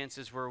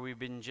circumstances where we've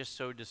been just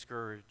so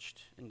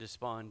discouraged and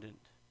despondent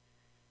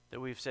that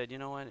we've said, you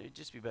know what, it'd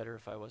just be better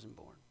if I wasn't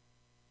born?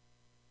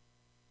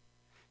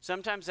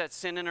 Sometimes that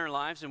sin in our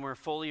lives, and we're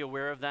fully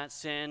aware of that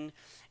sin,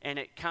 and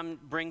it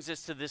brings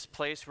us to this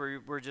place where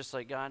we're just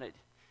like, God,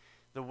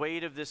 the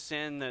weight of this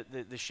sin,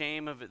 the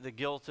shame of it, the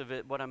guilt of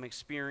it, what I'm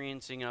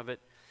experiencing of it,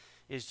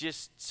 is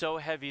just so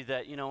heavy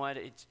that, you know what,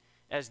 it's,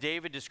 as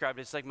David described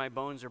it, it's like my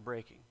bones are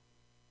breaking.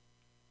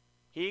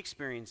 He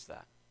experienced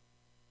that.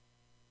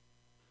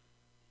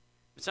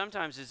 But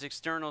sometimes it's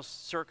external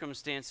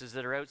circumstances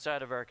that are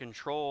outside of our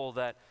control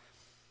that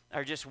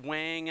are just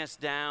weighing us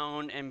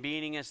down and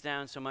beating us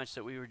down so much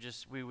that we would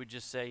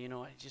just say, you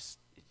know,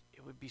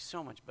 it would be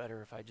so much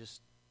better if I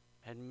just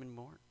hadn't been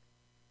born.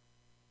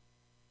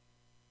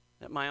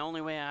 That my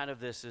only way out of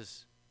this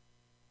is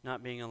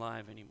not being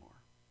alive anymore.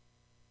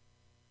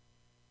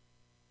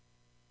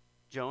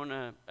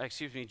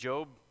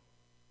 Job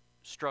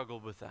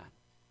struggled with that.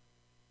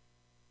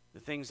 The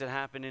things that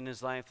happened in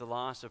his life, the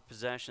loss of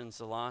possessions,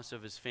 the loss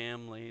of his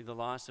family, the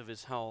loss of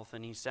his health,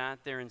 and he sat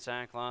there in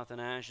sackcloth and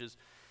ashes.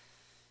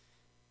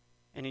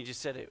 And he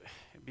just said,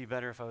 it'd be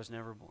better if I was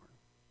never born.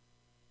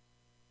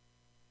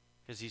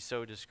 Because he's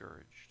so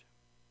discouraged.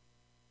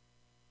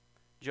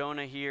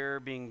 Jonah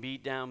here being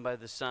beat down by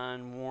the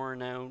sun,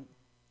 worn out,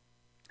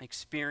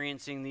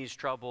 experiencing these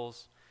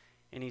troubles.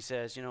 And he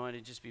says, you know what,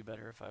 it'd just be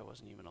better if I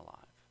wasn't even alive.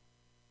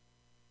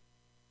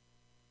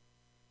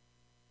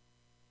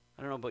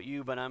 I don't know about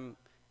you, but I'm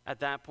at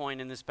that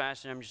point in this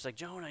passage, I'm just like,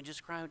 Jonah,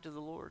 just cry out to the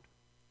Lord.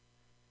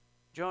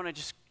 Jonah,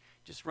 just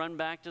run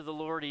back to the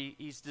Lord.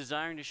 He's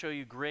desiring to show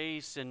you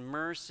grace and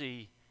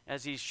mercy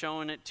as he's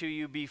shown it to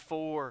you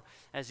before,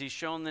 as he's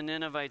shown the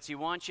Ninevites. He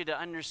wants you to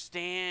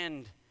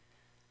understand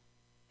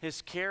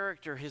his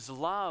character, his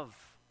love.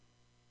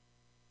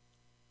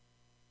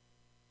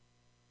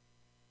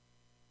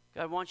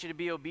 God wants you to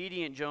be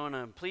obedient,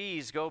 Jonah.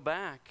 Please go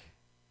back.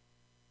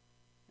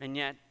 And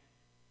yet,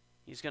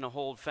 he's going to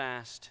hold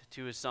fast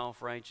to his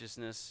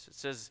self-righteousness. It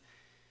says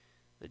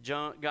that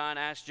God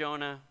asked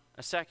Jonah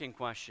a second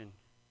question.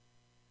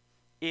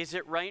 Is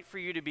it right for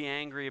you to be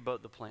angry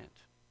about the plant?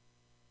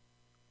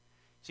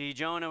 See,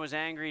 Jonah was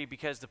angry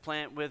because the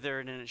plant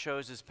withered, and it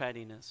shows his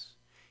pettiness.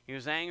 He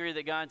was angry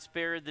that God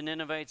spared the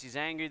Ninevites. He's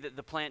angry that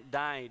the plant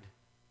died.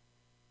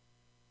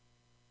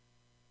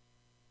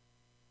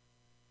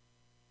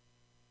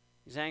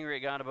 He's angry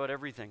at God about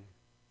everything.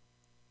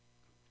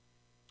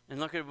 And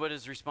look at what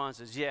his response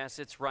is. Yes,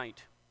 it's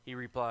right, he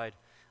replied.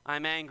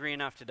 I'm angry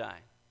enough to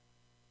die.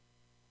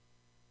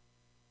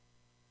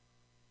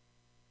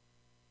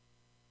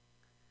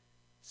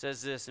 It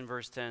says this in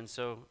verse 10.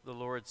 So the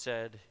Lord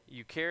said,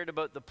 you cared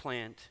about the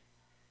plant,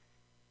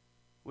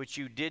 which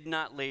you did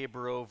not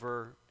labor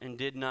over and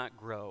did not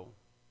grow.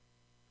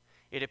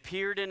 It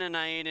appeared in a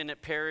night and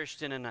it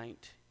perished in a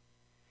night.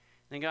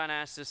 Then God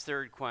asked this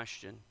third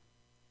question.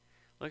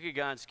 Look at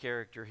God's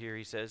character here.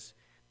 He says,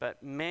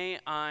 but may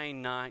I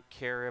not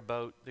care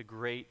about the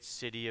great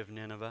city of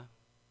Nineveh,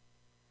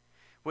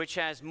 which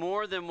has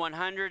more than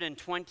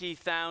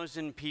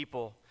 120,000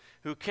 people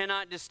who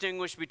cannot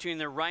distinguish between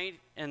their right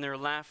and their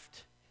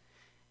left,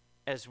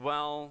 as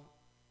well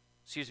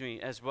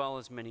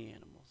as many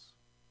animals.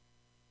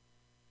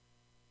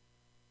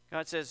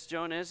 God says,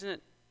 Jonah,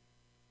 am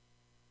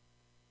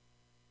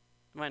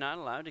I not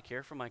allowed to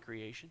care for my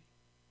creation?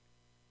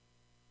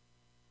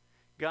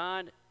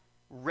 God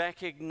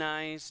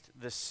recognized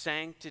the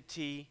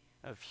sanctity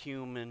of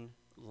human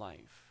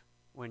life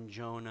when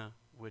Jonah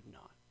would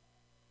not.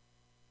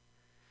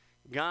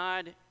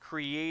 God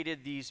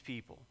created these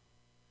people.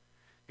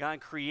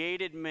 God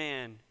created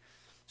man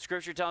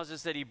Scripture tells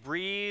us that he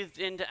breathed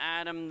into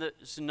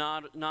Adam's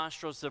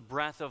nostrils the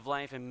breath of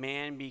life, and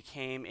man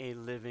became a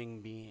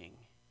living being.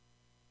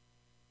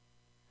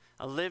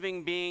 A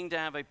living being to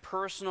have a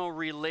personal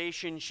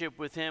relationship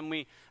with him.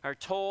 We are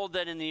told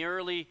that in the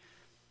early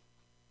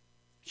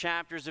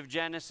chapters of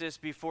Genesis,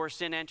 before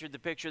sin entered the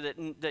picture,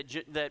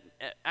 that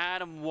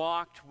Adam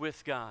walked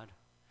with God.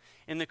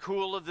 In the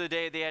cool of the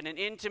day, they had an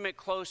intimate,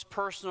 close,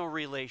 personal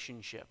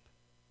relationship.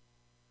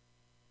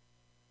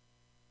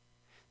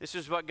 This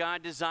is what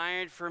God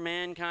desired for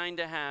mankind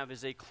to have,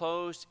 is a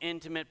close,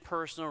 intimate,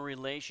 personal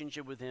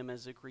relationship with him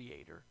as a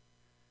creator.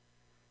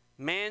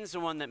 Man's the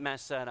one that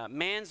messed that up.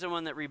 Man's the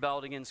one that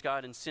rebelled against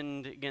God and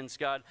sinned against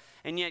God.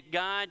 And yet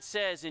God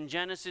says in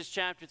Genesis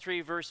chapter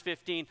 3, verse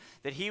 15,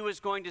 that he was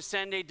going to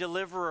send a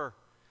deliverer,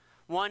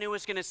 one who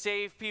was going to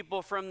save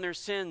people from their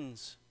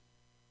sins.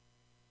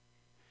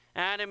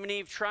 Adam and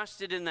Eve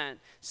trusted in that.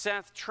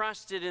 Seth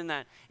trusted in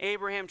that.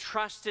 Abraham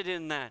trusted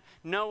in that.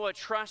 Noah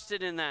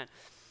trusted in that.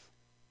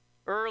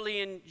 Early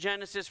in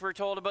Genesis, we're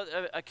told about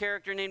a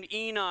character named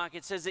Enoch.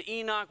 It says that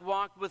Enoch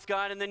walked with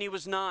God and then he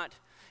was not.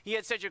 He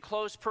had such a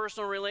close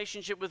personal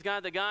relationship with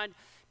God that God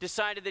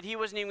decided that he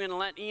wasn't even going to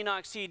let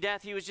Enoch see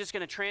death. He was just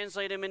going to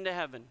translate him into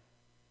heaven.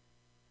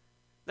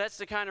 That's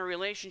the kind of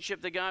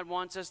relationship that God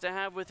wants us to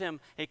have with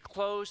him, a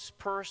close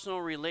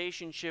personal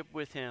relationship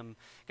with him.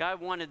 God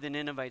wanted the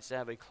Ninevites to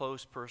have a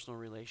close personal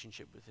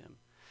relationship with him.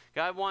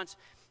 God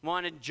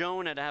wanted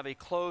Jonah to have a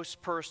close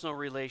personal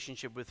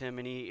relationship with him,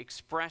 and he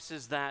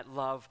expresses that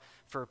love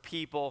for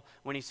people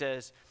when he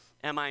says,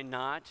 "Am I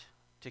not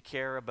to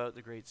care about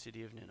the great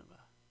city of Nineveh?"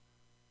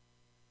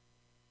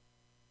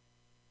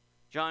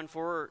 1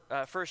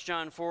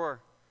 John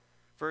 4,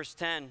 verse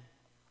 10,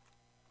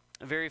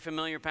 a very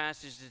familiar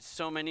passage to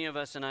so many of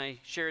us, and I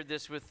shared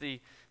this with the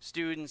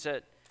students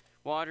at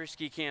water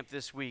ski camp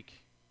this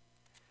week.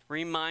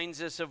 Reminds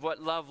us of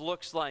what love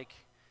looks like.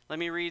 Let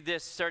me read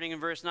this starting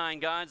in verse 9.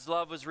 God's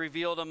love was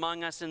revealed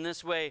among us in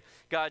this way.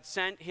 God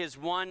sent his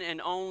one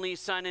and only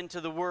Son into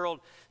the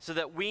world so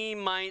that we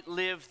might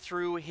live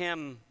through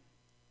him.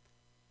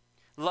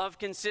 Love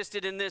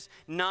consisted in this,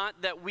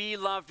 not that we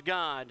loved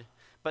God,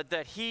 but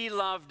that he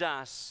loved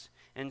us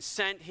and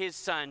sent his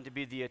Son to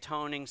be the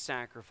atoning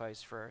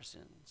sacrifice for our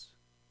sins.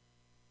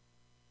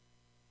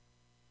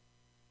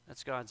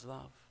 That's God's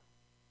love.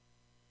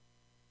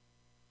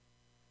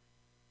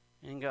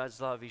 In God's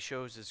love, he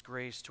shows his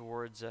grace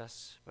towards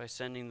us by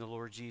sending the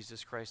Lord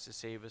Jesus Christ to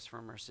save us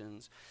from our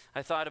sins.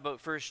 I thought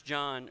about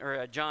John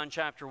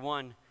chapter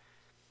 1.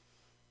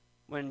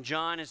 When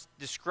John is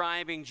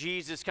describing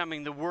Jesus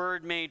coming, the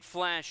Word made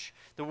flesh.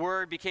 The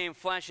Word became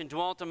flesh and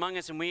dwelt among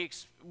us, and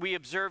we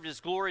observed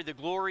his glory, the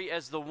glory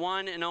as the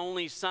one and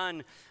only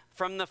Son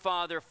from the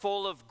Father,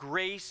 full of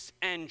grace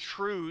and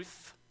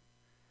truth.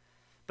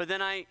 But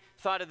then I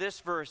thought of this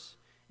verse.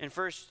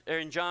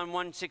 In John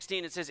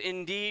 1:16, it says,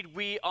 "Indeed,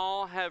 we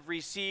all have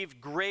received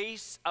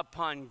grace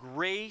upon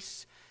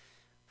grace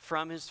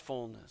from his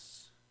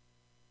fullness."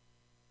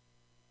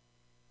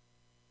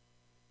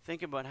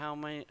 Think about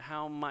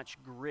how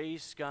much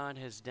grace God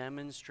has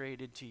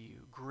demonstrated to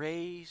you.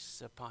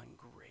 Grace upon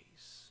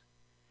grace.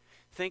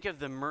 Think of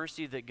the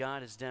mercy that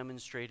God has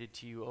demonstrated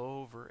to you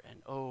over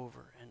and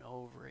over and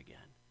over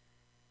again.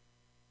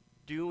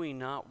 Do we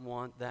not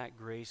want that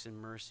grace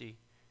and mercy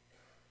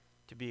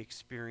to be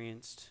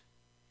experienced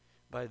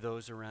by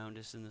those around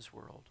us in this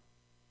world?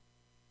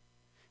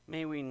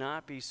 May we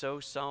not be so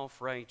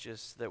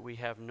self-righteous that we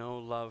have no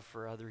love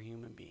for other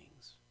human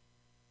beings,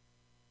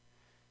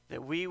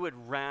 that we would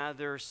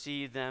rather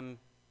see them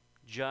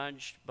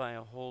judged by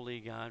a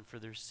holy God for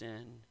their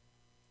sin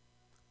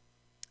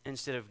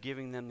instead of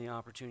giving them the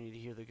opportunity to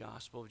hear the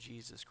gospel of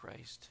Jesus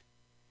Christ,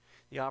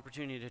 the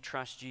opportunity to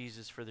trust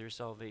Jesus for their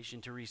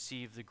salvation, to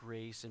receive the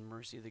grace and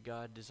mercy that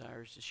God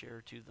desires to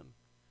share to them.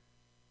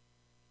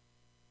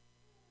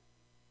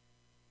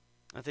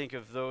 I think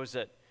of those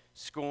that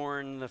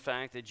scorn the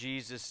fact that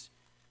Jesus'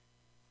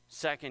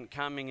 second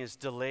coming is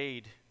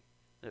delayed,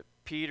 that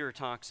Peter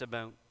talks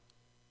about,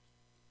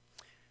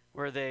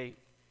 where they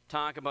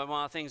talk about,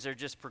 well, things are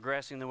just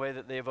progressing the way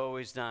that they've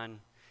always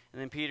done.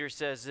 And then Peter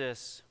says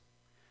this,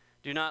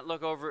 "Do not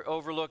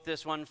overlook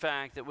this one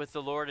fact, that with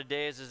the Lord a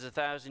day is as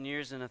 1,000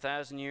 years, and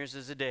 1,000 years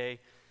is a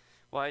day.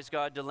 Why is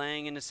God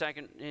delaying in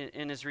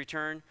his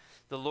return?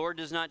 The Lord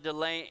does not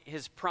delay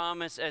his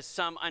promise as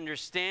some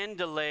understand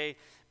delay,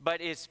 but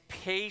is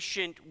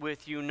patient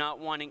with you, not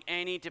wanting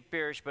any to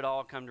perish, but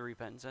all come to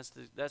repentance."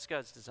 That's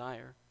God's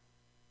desire,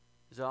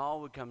 is that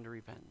all would come to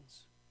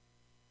repentance.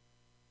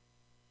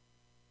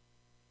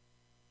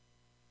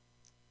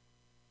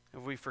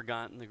 Have we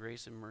forgotten the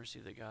grace and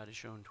mercy that God has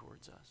shown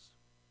towards us?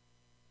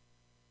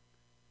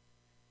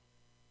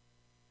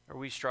 Are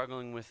we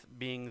struggling with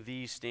being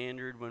the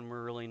standard when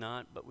we're really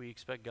not, but we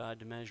expect God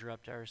to measure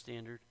up to our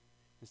standard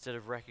instead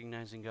of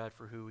recognizing God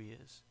for who he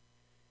is?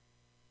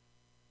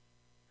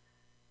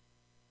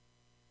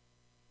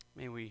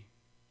 May we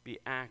be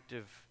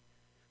active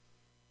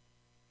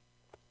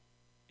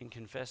in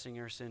confessing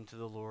our sin to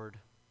the Lord,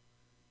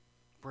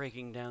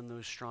 breaking down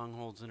those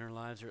strongholds in our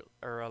lives,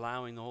 or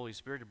allowing the Holy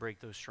Spirit to break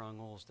those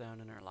strongholds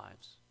down in our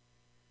lives.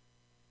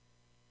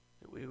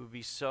 That we would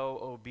be so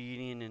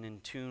obedient and in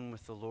tune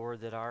with the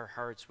Lord that our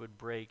hearts would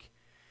break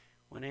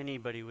when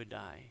anybody would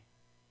die,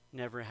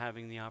 never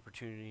having the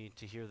opportunity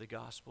to hear the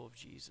gospel of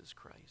Jesus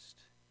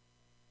Christ.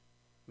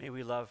 May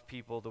we love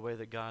people the way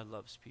that God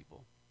loves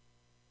people,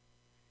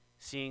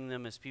 seeing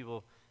them as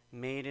people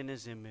made in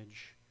His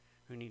image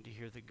who need to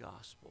hear the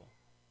gospel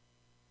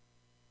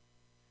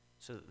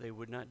so that they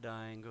would not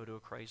die and go to a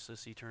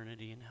Christless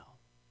eternity in hell.